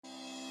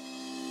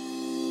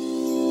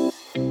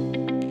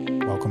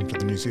welcome to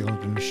the New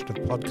Zealand Initiative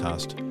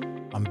podcast.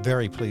 I'm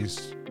very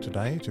pleased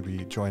today to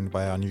be joined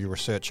by our new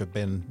researcher,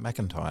 Ben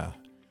Macintyre.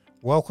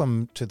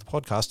 Welcome to the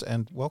podcast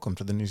and welcome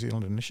to the New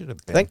Zealand Initiative,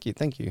 Ben.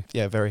 Thank you.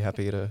 Yeah, very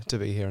happy to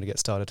be here and to get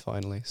started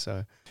finally.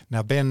 So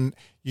now, Ben,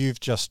 you've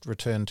just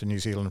returned to New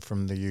Zealand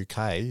from the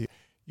UK.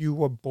 You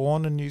were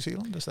born in New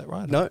Zealand, is that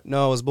right? No,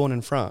 I was born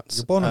in France.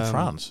 You're born in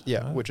France?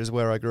 Yeah, Oh. which is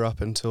where I grew up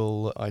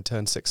until I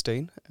turned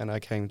 16, and I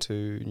came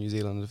to New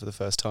Zealand for the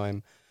first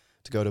time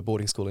to go to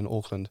boarding school in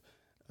Auckland,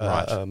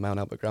 Right. Mount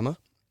Albert Grammar.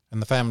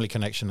 And the family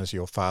connection is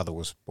your father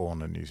was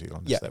born in New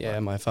Zealand, is that right? Yeah,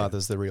 my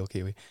father's the real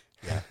Kiwi.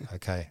 Yeah,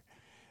 okay.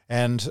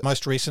 And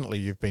most recently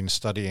you've been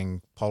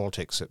studying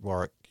politics at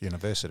Warwick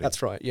University.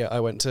 That's right, yeah. I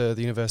went to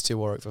the University of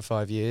Warwick for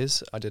 5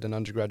 years. I did an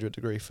undergraduate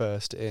degree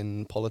first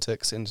in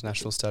politics,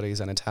 international studies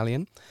and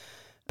Italian.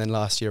 Then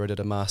last year I did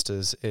a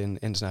master's in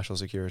international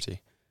security,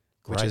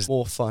 which Great. is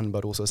more fun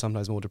but also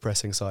sometimes more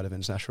depressing side of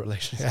international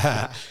relations.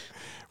 Yeah.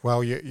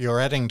 Well,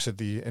 you're adding to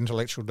the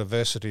intellectual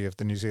diversity of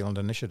the New Zealand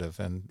Initiative,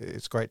 and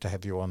it's great to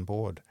have you on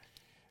board.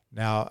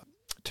 Now,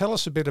 tell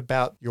us a bit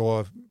about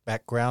your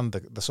background,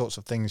 the sorts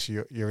of things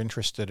you're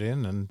interested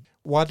in, and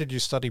why did you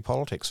study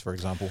politics, for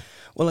example?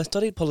 Well, I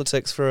studied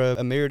politics for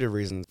a myriad of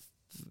reasons.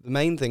 The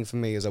main thing for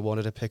me is I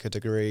wanted to pick a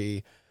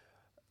degree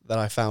that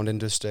I found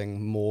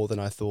interesting more than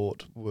I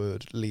thought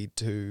would lead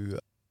to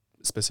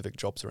specific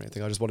jobs or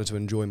anything. I just wanted to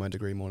enjoy my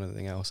degree more than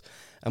anything else.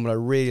 And what I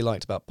really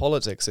liked about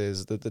politics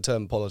is that the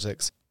term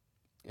politics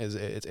is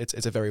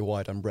it's a very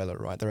wide umbrella,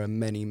 right? There are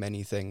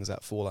many things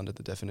that fall under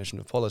the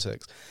definition of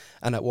politics.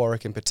 And at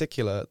Warwick in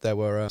particular, there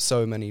were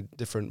so many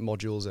different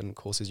modules and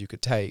courses you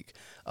could take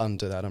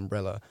under that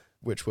umbrella,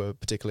 which were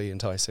particularly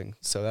enticing.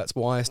 So that's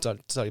why I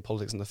studied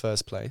politics in the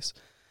first place.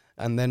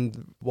 And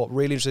then what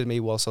really interested me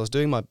whilst I was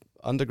doing my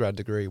undergrad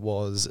degree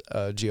was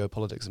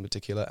geopolitics in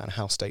particular and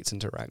how states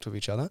interact with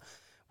each other,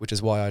 which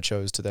is why I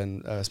chose to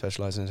then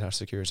specialise in international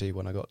security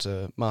when I got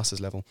to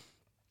master's level.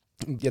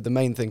 Yeah, the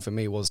main thing for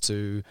me was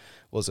the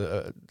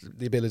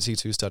ability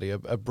to study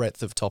a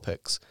breadth of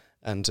topics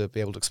and to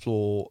be able to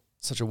explore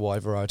such a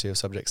wide variety of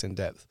subjects in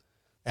depth.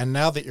 And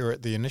now that you're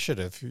at the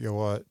initiative,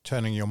 you're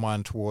turning your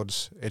mind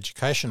towards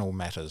educational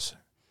matters.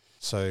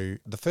 So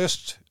the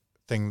first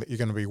thing that you're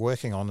going to be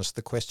working on is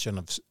the question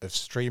of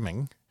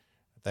streaming.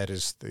 That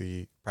is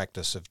the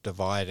practice of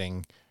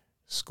dividing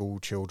school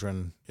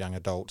children, young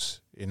adults,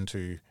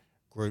 into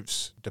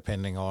groups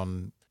depending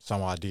on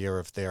some idea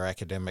of their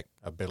academic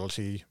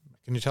ability.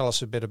 Can you tell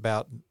us a bit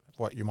about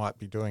what you might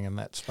be doing in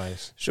that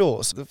space?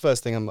 Sure. So the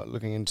first thing I'm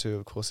looking into,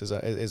 of course,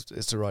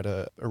 is to write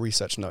a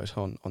research note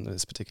on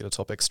this particular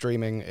topic.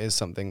 Streaming is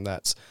something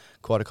that's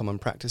quite a common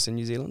practice in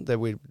New Zealand.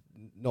 We're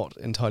not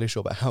entirely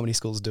sure about how many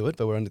schools do it,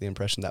 but we're under the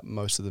impression that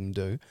most of them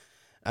do.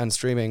 And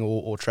streaming,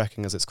 or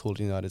tracking as it's called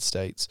in the United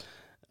States,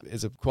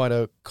 is quite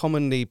a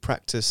commonly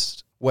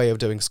practiced way of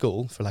doing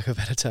school, for lack of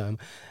a better term,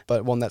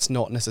 but one that's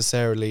not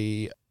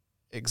necessarily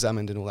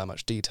examined in all that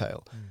much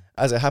detail.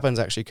 As it happens,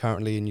 actually,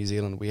 currently in New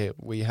Zealand,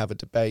 we have a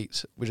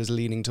debate which is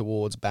leaning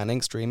towards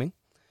banning streaming,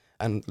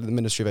 and the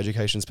Ministry of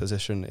Education's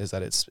position is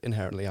that it's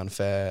inherently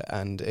unfair,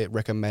 and it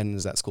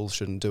recommends that schools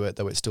shouldn't do it,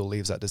 though it still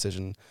leaves that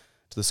decision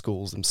to the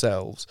schools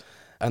themselves.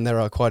 And there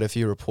are quite a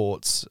few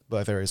reports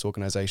by various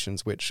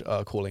organisations which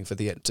are calling for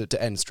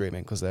to end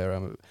streaming because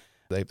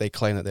they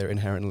claim that they're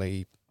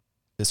inherently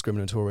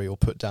discriminatory or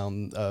put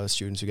down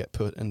students who get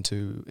put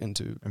into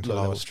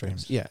lower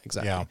streams. Yeah,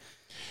 exactly. Yeah.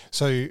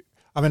 So,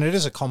 I mean, it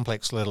is a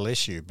complex little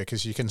issue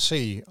because you can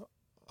see,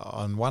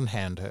 on one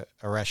hand,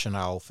 a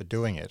rationale for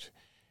doing it.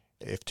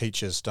 If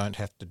teachers don't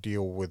have to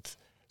deal with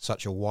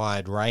such a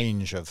wide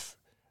range of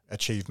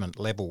achievement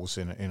levels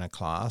in a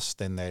class,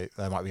 then they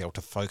might be able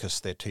to focus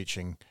their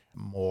teaching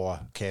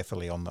more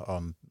carefully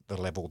on the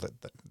level that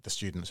the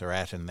students are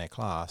at in their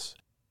class.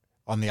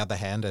 On the other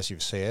hand, as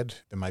you've said,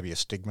 there may be a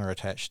stigma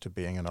attached to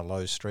being in a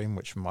low stream,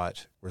 which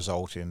might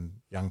result in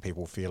young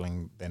people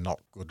feeling they're not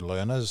good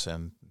learners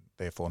and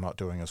therefore not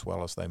doing as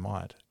well as they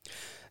might.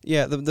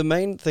 Yeah, the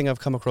main thing I've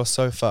come across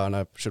so far, and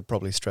I should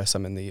probably stress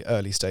I'm in the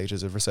early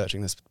stages of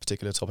researching this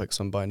particular topic,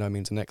 so I'm by no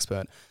means an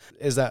expert,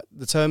 is that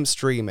the term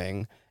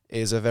streaming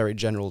is a very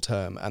general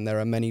term, and there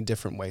are many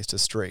different ways to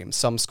stream.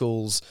 Some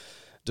schools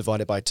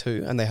divide it by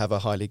two, and they have a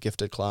highly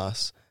gifted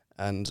class,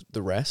 and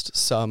the rest.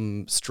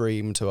 Some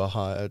stream to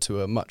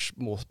a much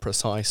more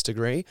precise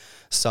degree.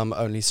 Some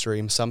only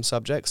stream some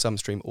subjects. Some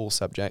stream all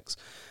subjects.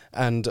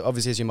 And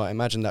obviously, as you might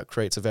imagine, that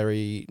creates a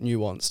very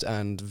nuanced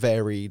and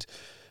varied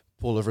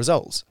pool of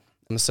results.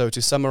 And so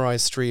to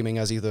summarize streaming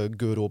as either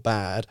good or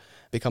bad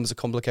becomes a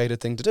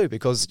complicated thing to do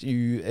because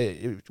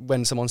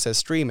when someone says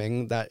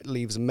streaming, that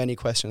leaves many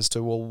questions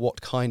to, well,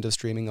 what kind of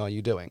streaming are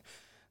you doing?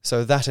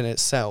 So that in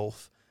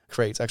itself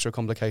creates extra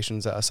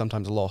complications that are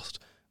sometimes lost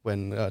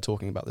when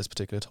talking about this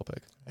particular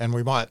topic. And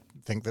we might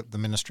think that the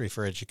Ministry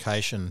for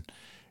Education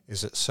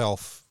is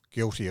itself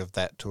guilty of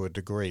that to a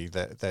degree,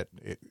 that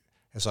it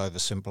has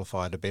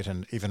oversimplified a bit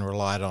and even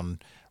relied on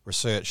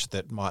research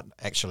that might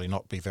actually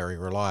not be very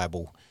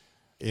reliable,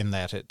 in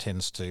that it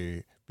tends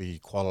to be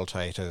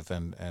qualitative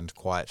and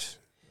quite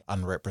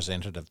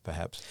unrepresentative,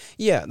 perhaps.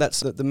 Yeah, that's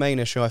the main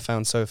issue I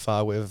found so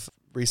far with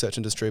research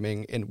into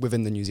streaming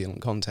within the New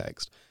Zealand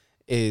context,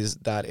 is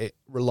that it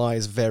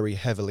relies very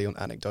heavily on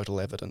anecdotal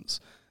evidence.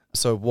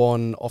 So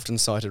one often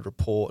cited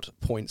report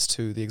points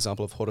to the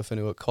example of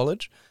Horowhenua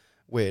College,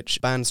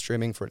 which banned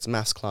streaming for its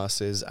maths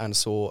classes and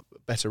saw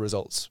better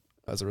results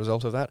as a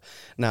result of that.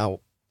 Now,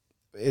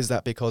 is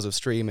that because of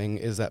streaming?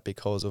 Is that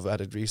because of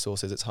added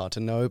resources? It's hard to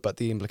know, but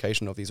the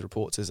implication of these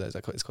reports is that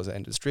it's because it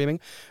ended streaming,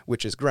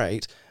 which is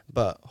great,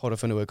 but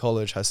Horowhenua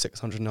College has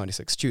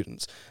 696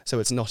 students, so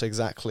it's not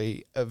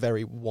exactly a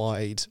very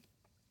large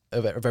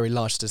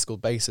statistical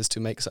basis to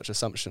make such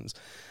assumptions.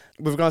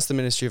 With regards to the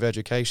Ministry of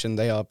Education,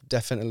 they are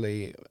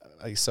definitely,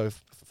 so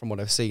from what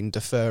I've seen,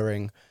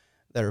 deferring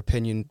their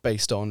opinion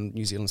based on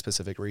New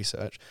Zealand-specific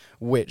research,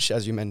 which,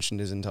 as you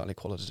mentioned, is entirely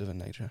qualitative in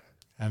nature.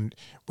 And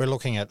we're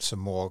looking at some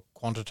more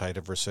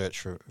quantitative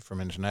research from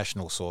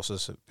international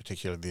sources,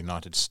 particularly the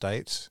United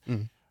States.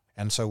 Mm.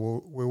 And so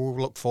we will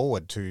look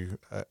forward to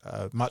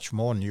a much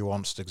more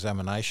nuanced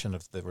examination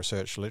of the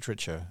research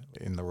literature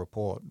in the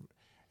report.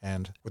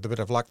 And with a bit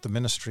of luck, the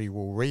ministry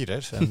will read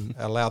it and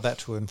allow that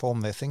to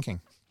inform their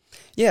thinking.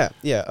 Yeah.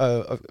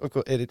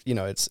 It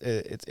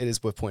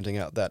is worth pointing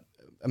out that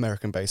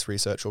American-based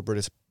research or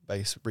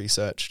British-based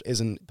research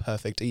isn't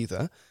perfect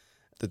either.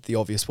 The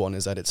obvious one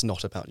is that it's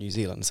not about New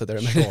Zealand. So there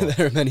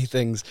are many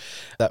things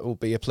that will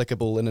be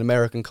applicable in an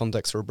American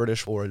context or a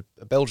British or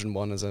a Belgian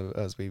one,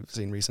 as we've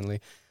seen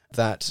recently,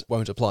 that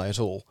won't apply at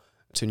all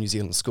to New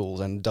Zealand schools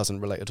and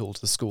doesn't relate at all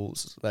to the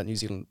schools that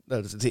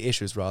the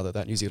issues rather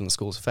that New Zealand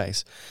schools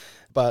face.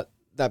 But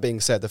that being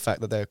said, the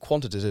fact that they're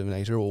quantitative in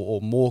nature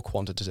or more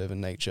quantitative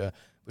in nature,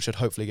 which should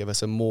hopefully give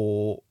us a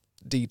more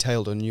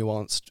detailed and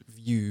nuanced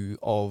view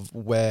of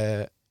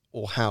where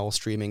or how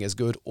streaming is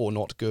good or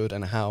not good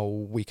and how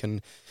we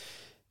can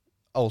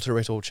alter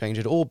it or change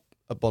it or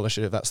abolish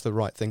it if that's the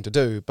right thing to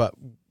do. But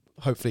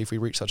hopefully if we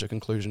reach such a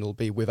conclusion, it'll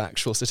be with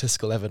actual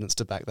statistical evidence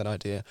to back that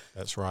idea.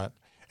 That's right.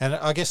 And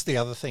I guess the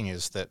other thing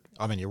is that,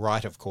 you're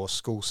right, of course,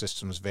 school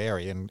systems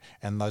vary and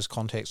those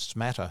contexts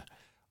matter.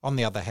 On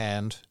the other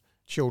hand,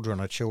 children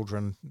are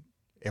children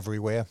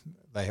everywhere.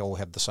 They all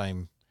have the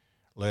same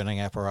learning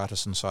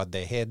apparatus inside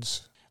their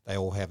heads. They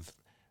all have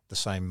the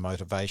same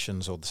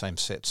motivations or the same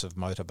sets of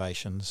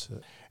motivations,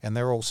 and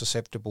they're all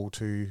susceptible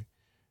to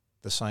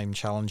the same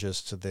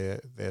challenges to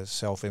their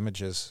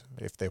self-images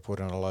if they're put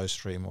in a low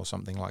stream or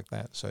something like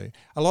that. So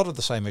a lot of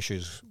the same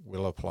issues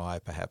will apply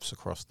perhaps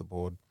across the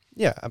board.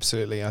 Yeah,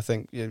 absolutely. I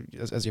think,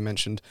 as you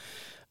mentioned,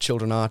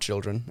 children are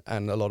children,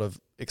 and a lot of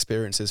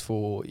experiences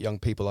for young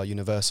people are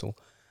universal.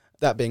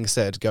 That being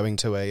said, going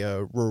to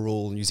a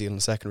rural New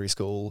Zealand secondary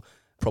school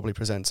probably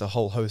presents a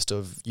whole host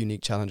of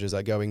unique challenges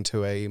that going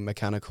to a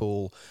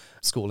mechanical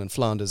school in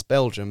Flanders,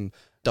 Belgium,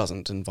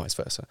 doesn't, and vice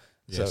versa.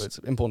 Yes. So it's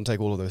important to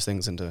take all of those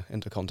things into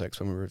context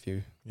when we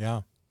review.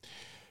 Yeah.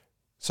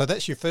 So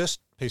that's your first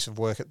piece of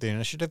work at the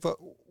initiative. But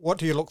what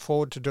do you look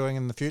forward to doing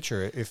in the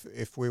future?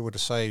 If we were to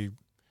say,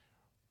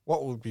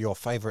 what would be your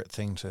favourite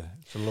thing to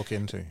look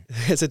into?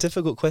 It's a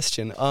difficult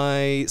question.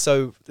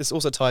 So this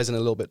also ties in a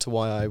little bit to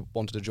why I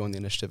wanted to join the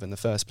initiative in the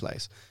first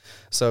place.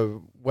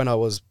 So when I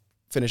was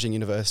finishing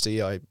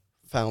university, I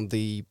found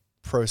the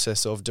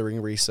process of doing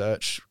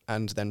research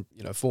and then,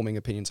 forming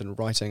opinions and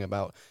writing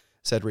about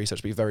said research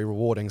to be very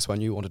rewarding. So I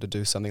knew I wanted to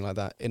do something like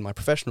that in my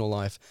professional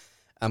life.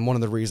 And one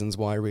of the reasons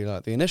why I really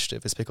like the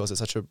initiative is because it's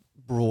such a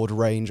broad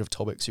range of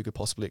topics you could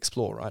possibly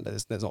explore, right?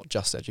 There's not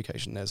just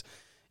education. There's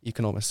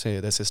economists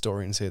here, there's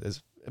historians here,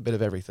 there's a bit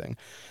of everything.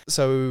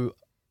 So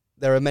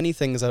there are many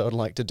things that I would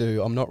like to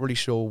do. I'm not really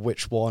sure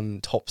which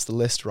one tops the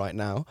list right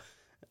now.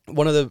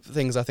 One of the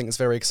things I think is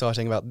very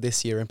exciting about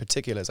this year in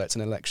particular is that it's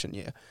an election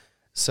year.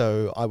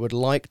 So I would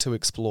like to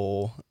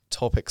explore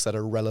topics that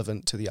are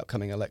relevant to the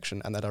upcoming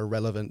election and that are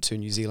relevant to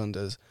New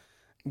Zealanders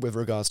with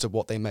regards to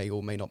what they may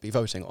or may not be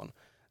voting on.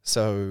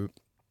 So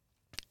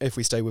if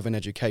we stay within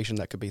education,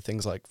 that could be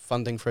things like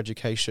funding for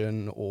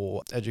education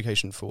or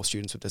education for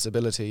students with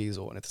disabilities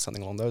or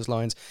something along those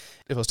lines.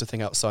 If I was to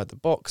think outside the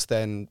box,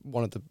 then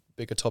one of the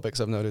bigger topics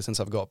I've noticed since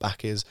I've got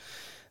back is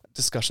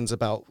discussions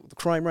about the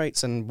crime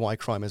rates and why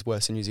crime is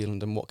worse in New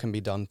Zealand and what can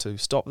be done to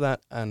stop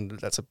that. And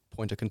that's a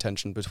point of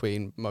contention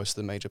between most of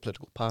the major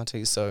political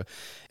parties. So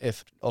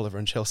if Oliver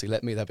and Chelsea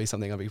let me, that'd be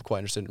something I'd be quite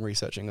interested in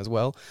researching as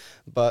well.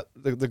 But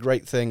the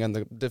great thing and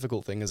the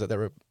difficult thing is that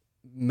there are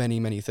many,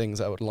 many things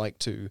I would like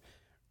to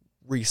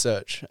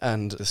research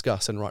and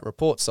discuss and write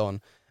reports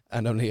on,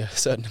 and only a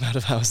certain amount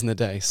of hours in the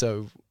day.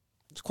 So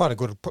it's quite a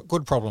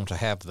good problem to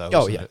have, though.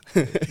 Oh, yeah.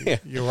 Yeah.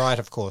 You're right,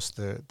 of course.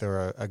 There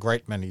are a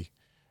great many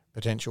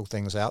potential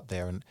things out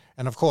there.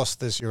 And of course,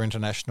 there's your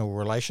international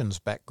relations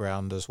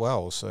background as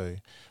well. So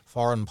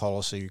foreign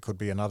policy could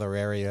be another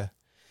area.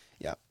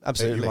 Yeah,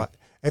 absolutely.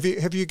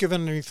 Have you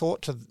given any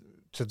thought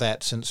to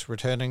that since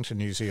returning to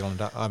New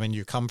Zealand? I mean,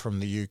 you come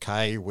from the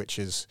UK, which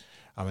is,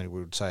 we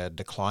would say a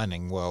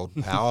declining world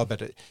power,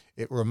 but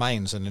it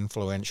remains an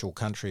influential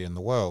country in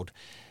the world.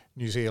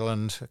 New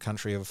Zealand, a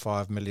country of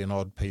 5 million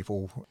odd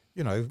people,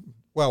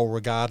 well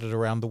regarded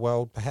around the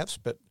world perhaps,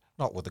 but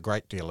not with a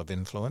great deal of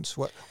influence.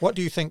 What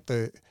do you think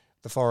the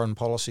foreign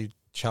policy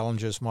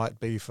challenges might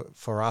be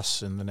for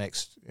us in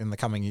the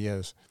coming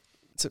years?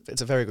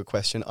 It's a very good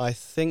question. I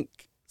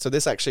think so.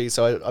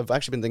 I've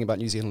actually been thinking about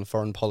New Zealand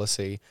foreign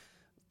policy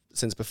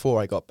since before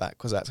I got back,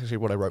 because that's actually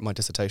what I wrote my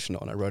dissertation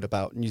on. I wrote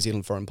about New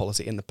Zealand foreign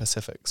policy in the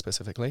Pacific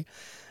specifically.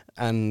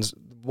 And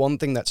one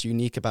thing that's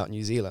unique about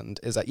New Zealand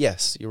is that,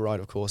 yes, you're right,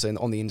 of course,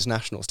 on the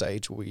international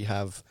stage, we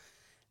have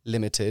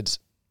limited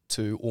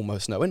to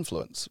almost no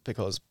influence,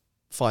 because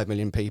 5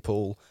 million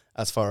people,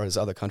 as far as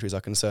other countries are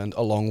concerned,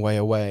 a long way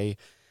away,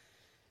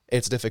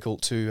 it's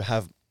difficult to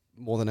have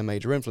more than a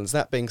major influence.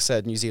 That being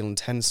said, New Zealand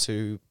tends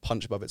to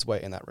punch above its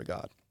weight in that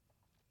regard.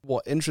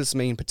 What interests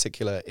me in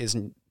particular is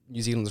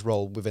New Zealand's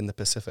role within the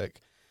Pacific.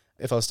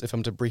 If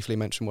I'm to briefly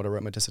mention what I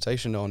wrote my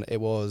dissertation on, it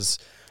was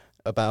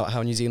about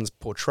how New Zealand's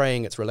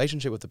portraying its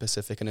relationship with the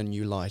Pacific in a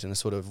new light, and a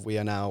sort of, we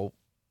are now,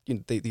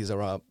 these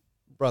are our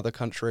brother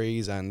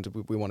countries, and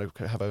we want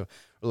to have a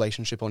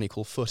relationship on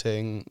equal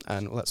footing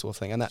and all that sort of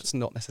thing. And that's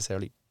not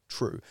necessarily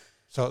true.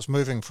 So it's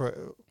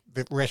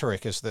the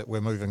rhetoric is that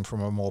we're moving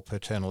from a more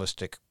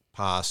paternalistic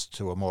past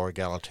to a more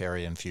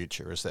egalitarian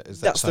future. Is that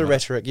that's the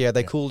rhetoric? Yeah,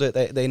 called it.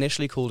 They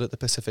initially called it the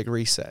Pacific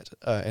Reset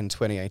in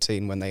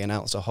 2018, when they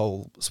announced a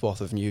whole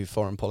swath of new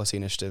foreign policy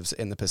initiatives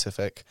in the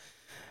Pacific.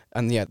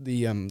 And yeah,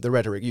 the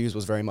rhetoric used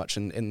was very much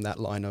in that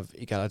line of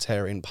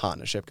egalitarian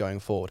partnership going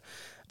forward.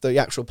 The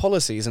actual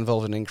policies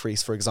involved an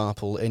increase, for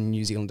example, in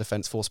New Zealand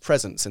Defence Force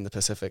presence in the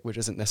Pacific, which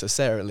isn't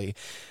necessarily.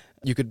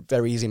 You could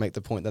very easily make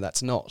the point that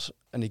that's not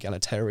an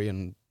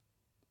egalitarian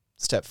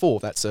step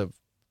forward. That's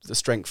the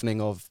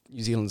strengthening of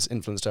New Zealand's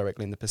influence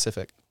directly in the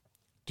Pacific.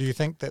 Do you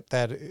think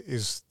that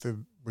is the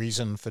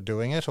reason for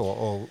doing it,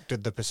 or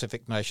did the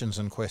Pacific nations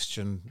in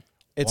question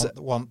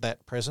want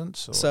that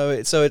presence? Or?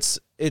 So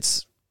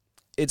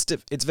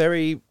it's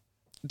very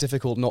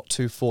difficult not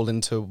to fall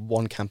into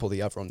one camp or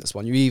the other on this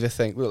one. You either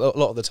think, a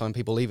lot of the time,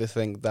 people either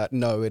think that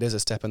no, it is a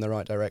step in the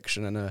right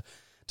direction and a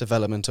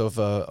development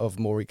of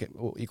more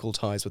equal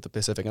ties with the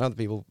Pacific, and other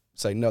people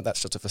say no,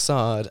 that's just a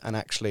facade, and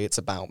actually it's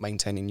about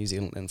maintaining New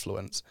Zealand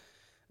influence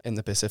in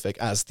the Pacific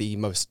as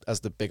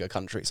the bigger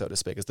country, so to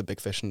speak, as the big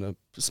fish in a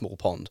small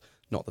pond.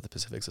 Not that the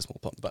Pacific's a small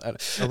pond, but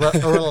a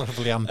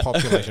relatively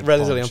unpopulated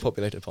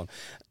unpopulated pond.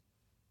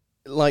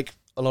 Like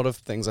a lot of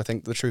things, I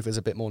think the truth is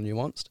a bit more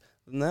nuanced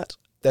than that.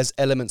 There's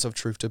elements of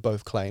truth to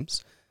both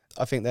claims.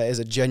 I think there is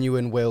a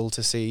genuine will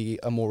to see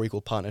a more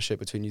equal partnership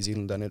between New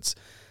Zealand and its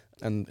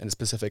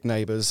Pacific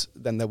neighbours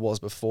than there was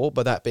before.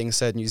 But that being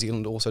said, New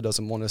Zealand also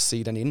doesn't want to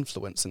cede any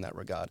influence in that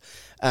regard.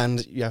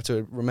 And you have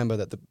to remember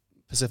that the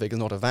Pacific is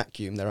not a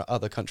vacuum. There are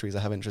other countries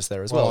that have interests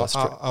there as well.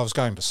 I was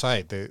going to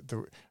say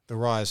the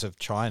rise of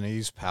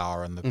Chinese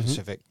power in the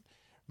Pacific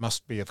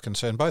must be of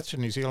concern both to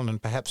New Zealand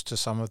and perhaps to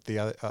some of the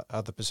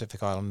other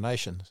Pacific Island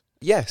nations.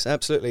 Yes,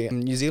 absolutely.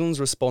 And New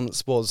Zealand's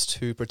response was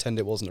to pretend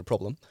it wasn't a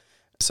problem.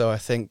 So I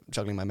think,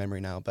 juggling my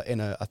memory now, but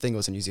I think it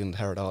was a New Zealand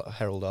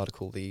Herald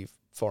article, the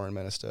Foreign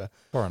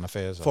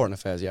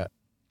Affairs, yeah.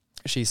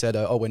 She said,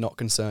 we're not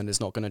concerned, it's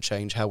not going to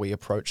change how we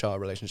approach our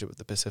relationship with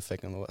the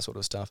Pacific and all that sort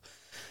of stuff,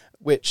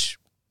 which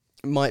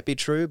might be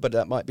true, but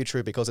that might be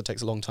true because it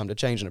takes a long time to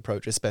change an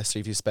approach,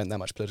 especially if you spent that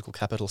much political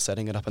capital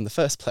setting it up in the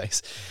first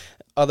place.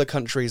 Other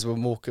countries were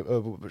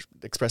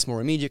expressed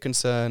more immediate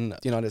concern. The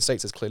United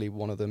States is clearly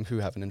one of them who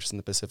have an interest in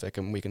the Pacific,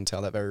 and we can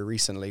tell that very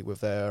recently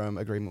with their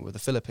agreement with the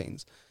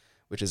Philippines,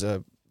 which is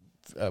I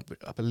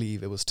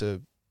believe it was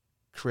to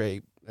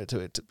create,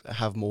 to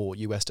have more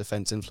US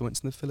defense influence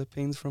in the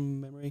Philippines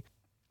from memory,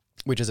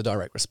 which is a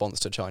direct response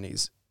to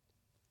Chinese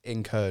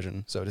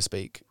incursion, so to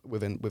speak,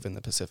 within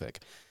the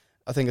Pacific.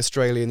 I think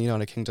Australia and the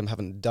United Kingdom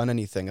haven't done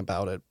anything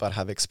about it, but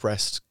have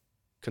expressed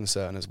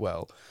concern as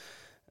well.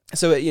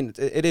 So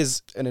it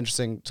is an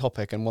interesting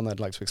topic and one that I'd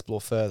like to explore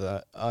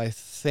further. I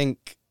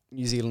think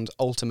New Zealand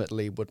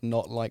ultimately would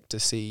not like to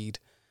cede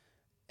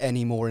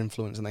any more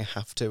influence than they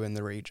have to in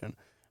the region,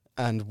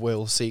 and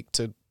will seek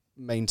to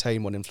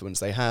maintain what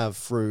influence they have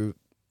through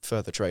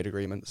further trade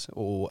agreements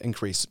or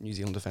increase New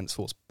Zealand Defence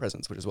Force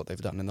presence, which is what they've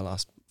done in the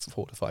last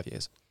 4 to 5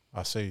 years.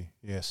 I see,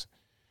 yes.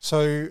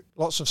 So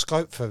lots of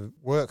scope for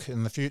work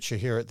in the future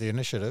here at the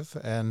initiative,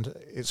 and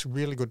it's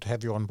really good to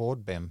have you on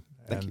board, Ben.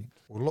 Thank you.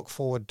 We'll look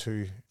forward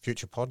to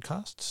future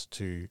podcasts,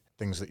 to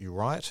things that you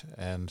write,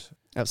 and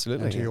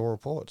absolutely, and to your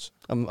reports.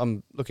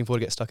 I'm looking forward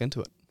to get stuck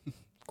into it.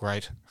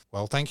 Great.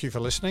 Well, thank you for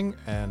listening,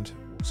 and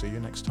we'll see you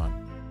next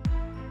time.